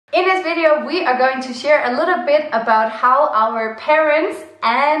In this video, we are going to share a little bit about how our parents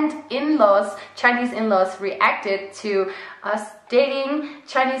and in-laws, Chinese in-laws, reacted to us dating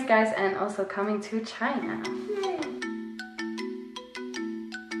Chinese guys and also coming to China. Yay.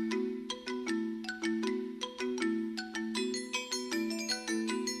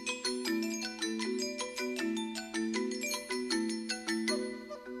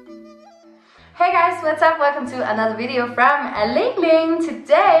 Hey guys, what's up? Welcome to another video from Lingling.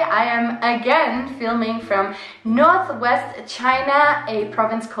 Today I am again filming from northwest China, a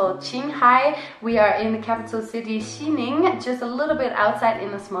province called Qinghai. We are in the capital city Xining, just a little bit outside in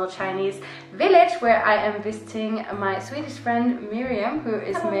a small Chinese village where I am visiting my Swedish friend Miriam, who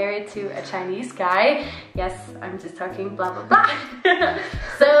is married to a Chinese guy. Yes, I'm just talking blah blah blah.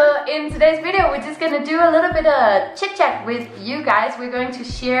 So in today's video we're just gonna do a little bit of chit chat with you guys. We're going to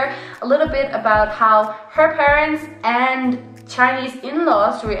share a little bit about how her parents and Chinese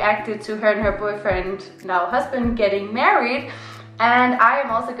in-laws reacted to her and her boyfriend, now husband, getting married. And I am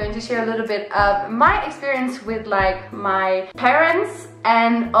also going to share a little bit of my experience with like my parents,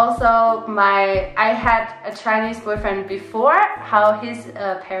 and also I had a Chinese boyfriend before, how his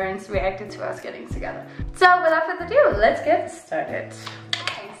parents reacted to us getting together. So without further ado, let's get started.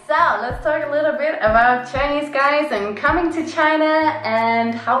 So let's talk a little bit about Chinese guys and coming to China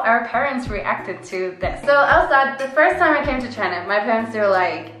and how our parents reacted to this. So I'll start. The first time I came to China, my parents, they were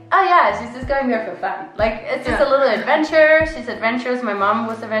like, oh yeah, she's just going there for fun. Like, it's just a little adventure. She's adventurous. My mom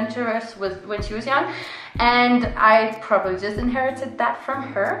was adventurous when she was young, and I probably just inherited that from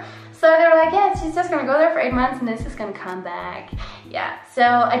her. So they were like, yeah, she's just gonna go there for 8 months and then she's gonna come back. Yeah, so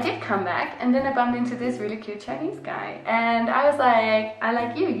I did come back, and then I bumped into this really cute Chinese guy, and I was like, I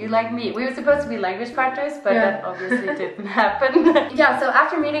like you, you like me. We were supposed to be language partners, but that obviously didn't happen. Yeah, so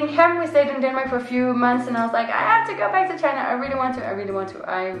after meeting him, we stayed in Denmark for a few months, and I was like, I have to go back to China. I really want to, I really want to,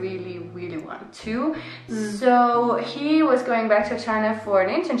 I really, really want to. So he was going back to China for an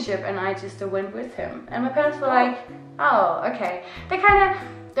internship, and I just went with him. And my parents were like, oh, okay.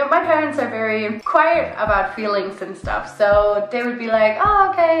 My parents are very quiet about feelings and stuff, so they would be like, oh,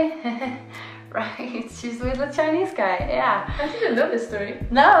 okay, right, she's with a Chinese guy, yeah. I didn't know this story.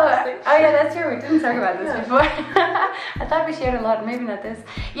 No, oh yeah, that's true, we didn't talk about this before. I thought we shared a lot, maybe not this.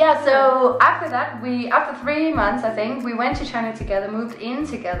 Yeah, so after that, after 3 months, I think, we went to China together, moved in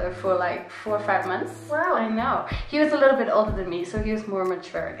together for like 4 or 5 months. Wow. I know. He was a little bit older than me, so he was more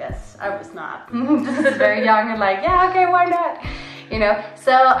mature, I guess. I was not. Just very young and like, yeah, okay, why not? You know,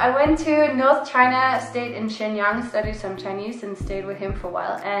 so I went to North China, stayed in Shenyang, studied some Chinese and stayed with him for a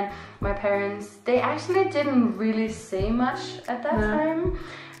while. And my parents, they actually didn't really say much at that time.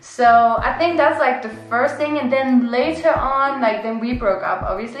 So I think that's like the first thing. And then later on, like then we broke up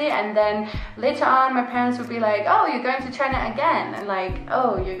obviously. And then later on my parents would be like, oh, you're going to China again. And like,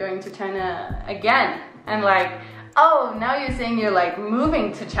 oh, you're going to China again. And like, oh, now you're saying you're like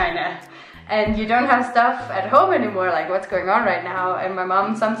moving to China. And you don't have stuff at home anymore, like what's going on right now? And my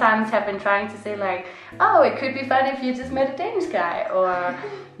mom sometimes have been trying to say like, oh, it could be fun if you just met a Danish guy, or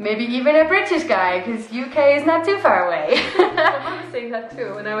maybe even a British guy, because UK is not too far away. My mom was saying that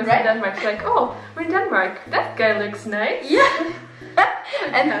too when I was in Denmark. She's like, oh, we're in Denmark, that guy looks nice. Yeah.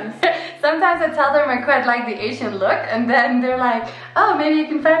 And sometimes I tell them I quite like the Asian look, and then they're like, oh, maybe you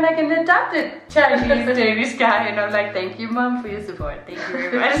can find like an adopted Chinese Danish guy. And I'm like, thank you, Mom, for your support. Thank you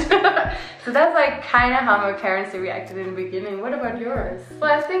very much. So that's like kind of how my parents reacted in the beginning. What about yours?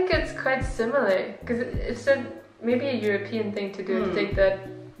 Well, I think it's quite similar, because it's maybe a European thing to do, to take that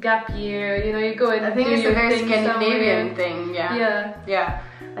gap year, you know, you go and I think it's a very Scandinavian thing, yeah.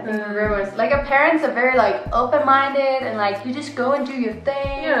 I think we're very much, like our parents are very like open-minded and like you just go and do your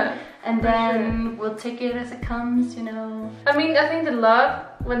thing, and then we'll take it as it comes, you know. I mean, I think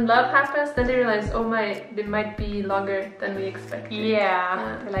when love happens, then they realize, oh my, it might be longer than we expected.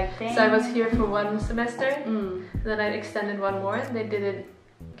 Yeah. Like, dang. So I was here for 1 semester, then I extended 1 more, and they didn't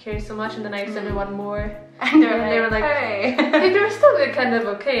care so much, and then I extended 1 more, and they were like, hey. They were still kind of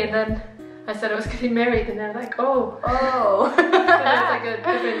okay, and then I said I was getting married, and they're like, oh. So that's like a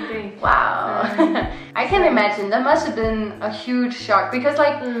different thing. Wow. I can imagine that must have been a huge shock, because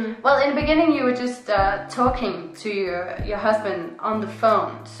like, well, in the beginning you were just talking to your husband on the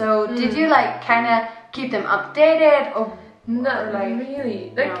phone. So did you like kind of keep them updated, or not like,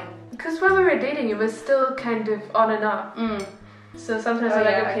 really? Like, because when we were dating, it was still kind of on and off. So sometimes I'm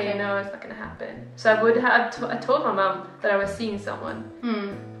like, okay, no, it's not gonna happen. So I told my mom that I was seeing someone,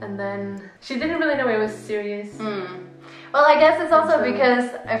 and then she didn't really know it was serious. Well, I guess it's also because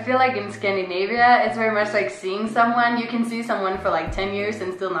I feel like in Scandinavia, it's very much like seeing someone. You can see someone for like 10 years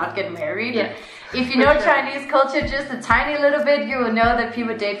and still not get married. Yeah. If you know Chinese culture just a tiny little bit, you will know that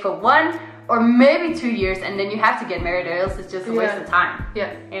people date for 1 or maybe 2 years, and then you have to get married, or else it's just a waste of time.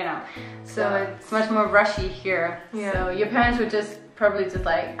 Yeah. You know. So it's much more rushy here. Yeah. So your parents would just probably just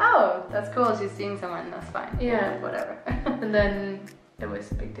like, oh, that's cool, she's seeing someone, that's fine. Yeah. Whatever. And then it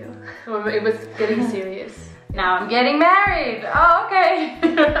was a big deal. It was getting serious. Now I'm getting married. Oh, okay.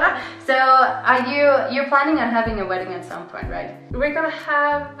 So you're planning on having a wedding at some point, right? We're gonna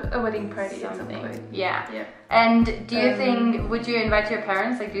have a wedding party at some point. Yeah. And do you think, would you invite your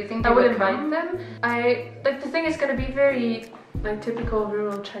parents? Like, do you think they would invite them? The thing is gonna be very like typical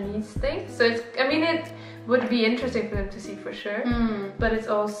rural Chinese thing. So it's, I mean, it would be interesting for them to see for sure. But it's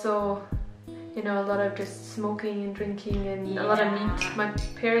also, you know, a lot of just smoking and drinking and a lot of meat. My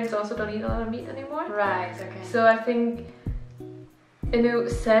parents also don't eat a lot of meat anymore. Right, okay. So I think, in a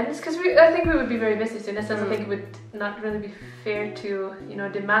sense, because I think we would be very busy, so in a sense I think it would not really be fair to, you know,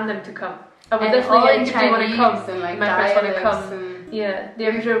 demand them to come. I would definitely, if they want to come, and like my parents want to come. Yeah,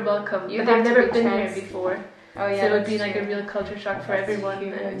 they're sure welcome. But they've never been here before. Oh yeah, so it would be like a real culture shock for everyone.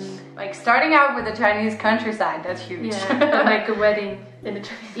 And like starting out with the Chinese countryside, that's huge. Yeah, and like a wedding in the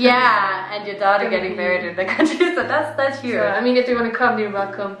Chinese. Yeah, and your daughter getting married in the country, so that's huge. So, I mean, if they want to come, they're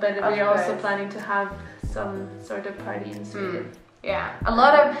welcome. But we're also planning to have some sort of party in Sweden. Yeah, a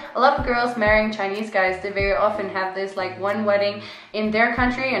lot of girls marrying Chinese guys, they very often have this like one wedding in their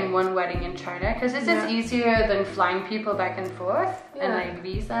country and one wedding in China, because it's just easier than flying people back and forth and like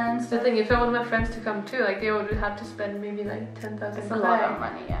visa and stuff. The thing, if I want my friends to come too, like they would have to spend maybe like 10,000. It's a lot of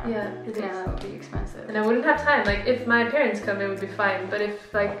money, Yeah, it is. That would be expensive. And I wouldn't have time. Like if my parents come, it would be fine. But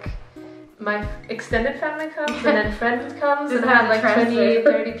if like my extended family comes and then friends comes and I have like 20,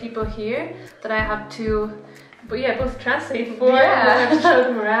 30 people here that I have to. But yeah, both translate for and I have to show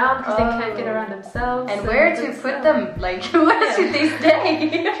them around because they can't get around themselves. And where to put them? Like, where should they stay?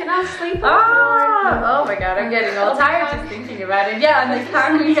 Can I sleep on the floor? Oh my god, I'm getting all tired just thinking about it. Yeah, and they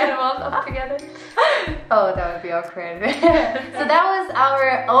can't get them all up together. Oh, that would be awkward. So that was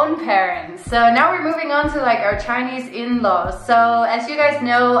our own parents. So now we're moving on to like our Chinese in-laws. So as you guys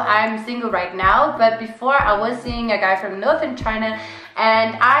know, I'm single right now, but before I was seeing a guy from northern China,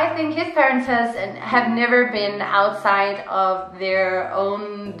 and I think his parents have never been outside of their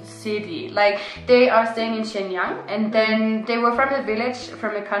own city. Like they are staying in Shenyang, and then they were from the village,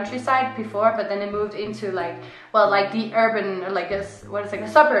 from the countryside before, but then they moved into like, well, like the urban, like the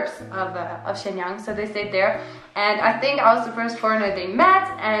suburbs of Shenyang. So they stayed there, and I think I was the first foreigner they met,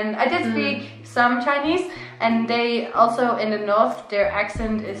 and I did speak some Chinese, and they also in the north, their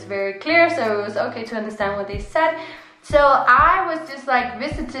accent is very clear, so it was okay to understand what they said. So I was just like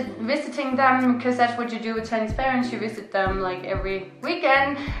visiting them, because that's what you do with Chinese parents. You visit them like every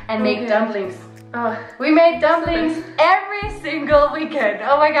weekend and make dumplings. Oh, we made dumplings every single weekend.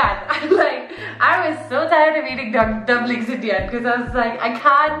 Oh my god! I was so tired of eating dumplings in the end, because I was like, I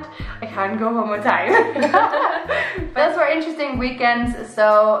can't go home on time. Those were interesting weekends.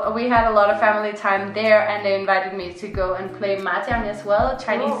 So we had a lot of family time there, and they invited me to go and play mahjong as well,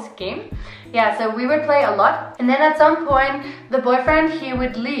 Chinese game. Yeah, so we would play a lot, and then at some point the boyfriend, he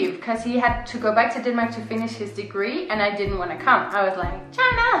would leave because he had to go back to Denmark to finish his degree, and I didn't want to come. I was like,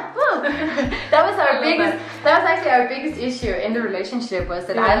 China, woo! That was actually our biggest issue in the relationship, was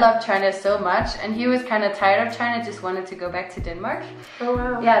that I loved China so much, and he was kind of tired of China, just wanted to go back to Denmark. Oh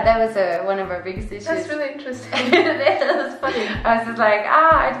wow. Yeah, that was one of our biggest issues. That's really interesting. That was funny. I was just like,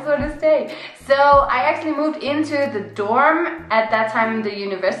 I just want to stay. So I actually moved into the dorm at that time, the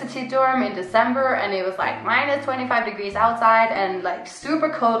university dorm, in December, and it was like minus 25 degrees outside and like super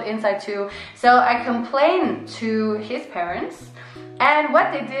cold inside too. So I complained to his parents, and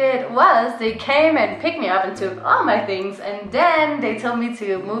what they did was they came and picked me up and took all my things, and then they told me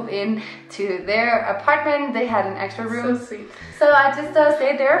to move in to their apartment. They had an extra room. So sweet. So I just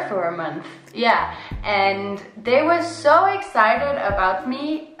stayed there for a month. Yeah, and they were so excited about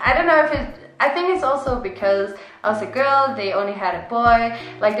me. I don't know if I think it's also because I was a girl, they only had a boy,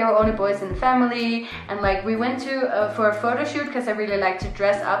 like there were only boys in the family, and like we went to for a photo shoot because I really like to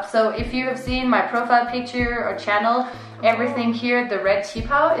dress up. So if you have seen my profile picture or channel, everything here, the red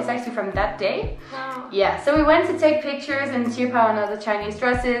qipao, is actually from that day. Wow. Yeah, so we went to take pictures in qipao and other Chinese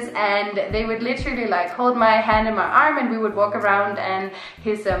dresses, and they would literally like hold my hand and my arm, and we would walk around, and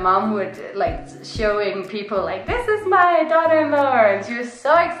his mom would like showing people like, this is my daughter-in-law, and she was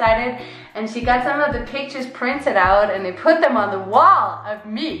so excited. And she got some of the pictures printed out, and they put them on the wall of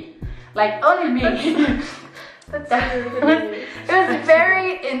me. Like, only me. That's really It was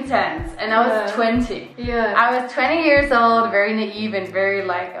very intense, and I was 20. Yeah. I was 20 years old, very naive and very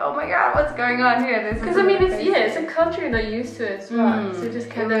like, oh my god, what's going on here? Because I mean, it's a culture you're not used to as well. So just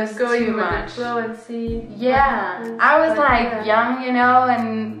kind of going with the flow and see. Yeah, I was like young, you know,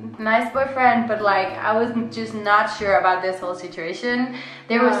 and nice boyfriend, but like I was just not sure about this whole situation.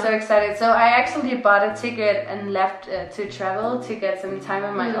 They were so excited, so I actually bought a ticket and left to travel to get some time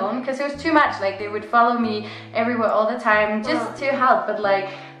on my own, because it was too much. Like they would follow me everywhere all the time just to help, but like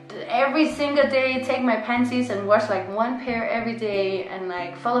every single day take my panties and wash like one pair every day, and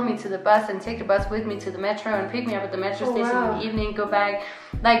like follow me to the bus and take the bus with me to the metro and pick me up at the metro station in the evening, go back.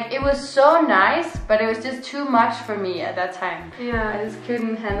 Like it was so nice, but it was just too much for me at that time. Yeah, I just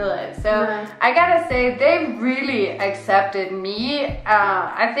couldn't handle it. So I gotta say, they really accepted me.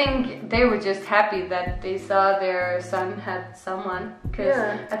 I think they were just happy that they saw their son had someone, because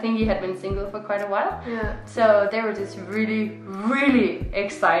I think he had been single for quite a while. So they were just really, really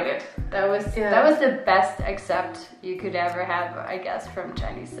excited. That was the best accept you could ever have, I guess, from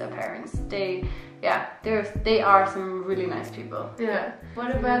Chinese parents. They are some really nice people.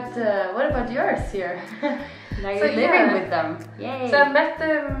 What about yours here? Now you're living with them. Yay. So I met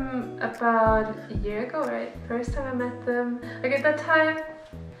them about a year ago, right? First time I met them. Like at that time,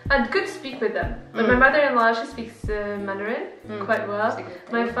 I could speak with them. But my mother-in-law, she speaks Mandarin quite well.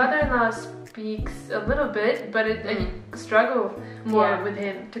 My father-in-law speaks a little bit, but I struggle more with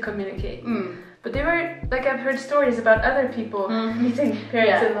him to communicate. But they were, like, I've heard stories about other people meeting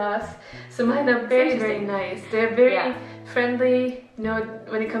parents-in-laws. So mine are very, very nice. They're very friendly. You know,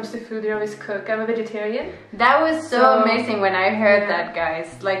 when it comes to food, they always cook. I'm a vegetarian. That was so amazing when I heard that,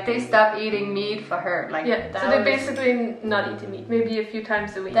 guys. Like, they stopped eating meat for her. Like, so they basically not eating meat, maybe a few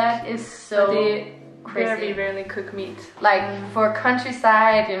times a week. That is so crazy. Very rarely cook meat. Like, for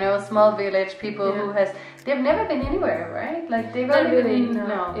countryside, you know, small village, people who they've never been anywhere, right? Like, they've only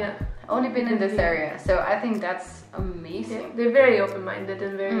been, only been in this area. So I think that's amazing. They're very open-minded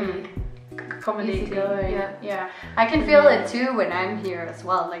and very accommodating. I can feel it too when I'm here as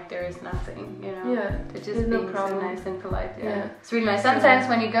well. Like there is nothing, you know. They're just being so nice and polite. It's really nice. Sometimes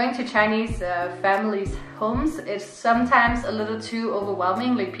when you're going to Chinese families' homes, it's sometimes a little too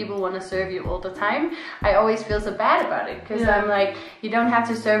overwhelming. Like people want to serve you all the time. I always feel so bad about it, because I'm like, you don't have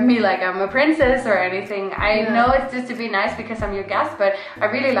to serve me like I'm a princess or anything. I know it's just to be nice because I'm your guest, but I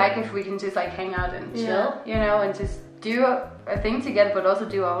really like if we can just like hang out and chill, you know, and just do a thing together, but also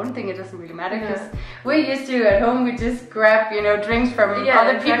do our own thing. It doesn't really matter, because we're used to at home we just grab, you know, drinks from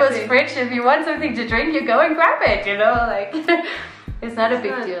other people's fridge. If you want something to drink, you go and grab it, you know, like it's not a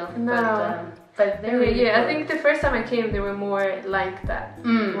big deal. But cool. I think the first time I came, they were more like that,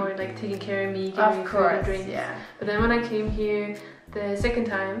 more like taking care of me, giving me food and drinks. But then when I came here the second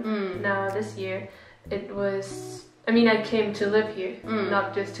time, now this year, it was, I mean, I came to live here,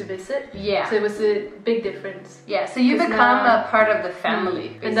 not just to visit. So it was a big difference. So you become a part of the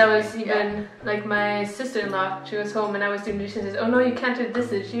family. And that was even, like my sister-in-law, she was home and I was doing dishes. She said, oh no, you can't do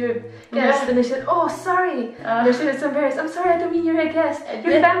dishes, you're a guest. And they said, oh, sorry. And she was so embarrassed. I'm sorry, I don't mean you're a guest.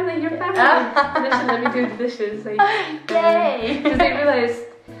 You're family. And they should let me do the dishes. Like, yay! Because they realized,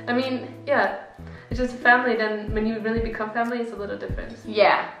 I mean, it's just a family. Then when you really become family, it's a little different.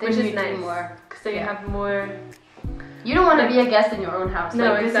 Which is nice. Because they have more... You don't want to be a guest in your own house.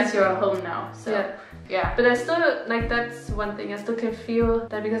 No, like, this is your home now. So but I still, like, that's one thing. I still can feel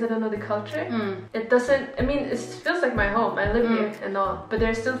that because I don't know the culture. It doesn't, I mean, it feels like my home. I live here and all. But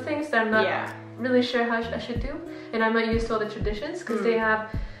there's still things that I'm not really sure how I should do. And I'm not used to all the traditions, because they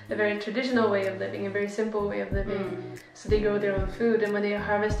have a very traditional way of living, a very simple way of living. So they grow their own food, and when they are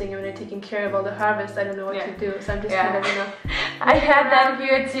harvesting and when they're taking care of all the harvest, I don't know what to do. So I'm just kind of, you know, I had that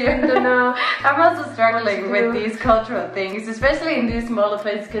here too. I don't know. I'm also struggling with these cultural things, especially in these smaller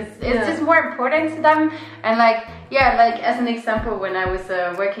places, because it's just more important to them. And like, like as an example, when I was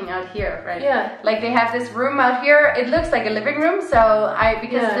working out here, right? Like they have this room out here. It looks like a living room. So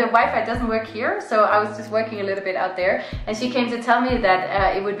because the Wi-Fi doesn't work here, so I was just working a little bit out there. And she came to tell me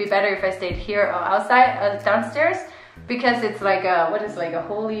that it would be better if I stayed here or outside, downstairs. Because it's like a, what is like a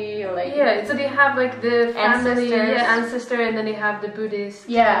holy or like... so they have like the family, ancestor, and then they have the Buddhist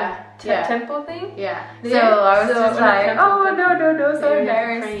temple thing. So I was just like, oh no, so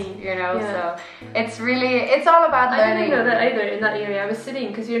embarrassed, you know, so it's really, it's all about learning. I didn't know that either in that area. I was sitting,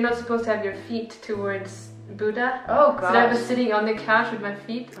 because you're not supposed to have your feet towards Buddha. Oh god. So I was sitting on the couch with my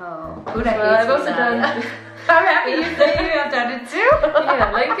feet. Oh, Buddha I've also done... I'm happy you say you have done it too.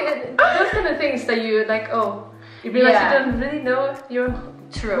 Like those kind of things that you like, you realize you don't really know your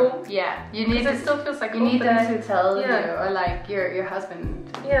True. home. Yeah. You need It still feels like you home, need but them it's- to tell yeah. you, or like your husband.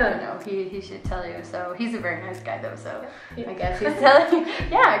 Yeah. You know, he should tell you. So he's a very nice guy though. So Yeah. I guess he's telling you.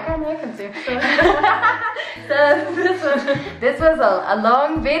 Yeah, I kind of like him too. So this was a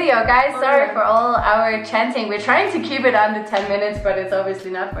long video, guys. Sorry for all our chanting. We're trying to keep it under 10 minutes, but it's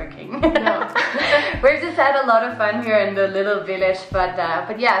obviously not working. No. We've just had a lot of fun here in the little village, but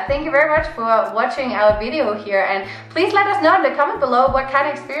yeah, thank you very much for watching our video here, and please let us know in the comment below what kind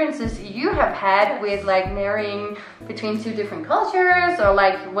of experiences you have had with like marrying between two different cultures, or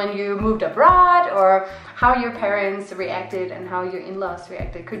like when you moved abroad, or how your parents reacted and how your in-laws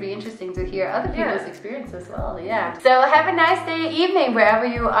reacted. Could be interesting to hear other people's experience as well. Yeah. So have a nice day, evening, wherever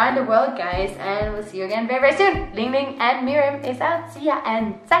you are in the world, guys, and we'll see you again very, very soon. Lingling and Miriam is out. See ya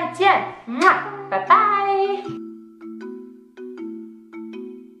and 再见. Bye bye.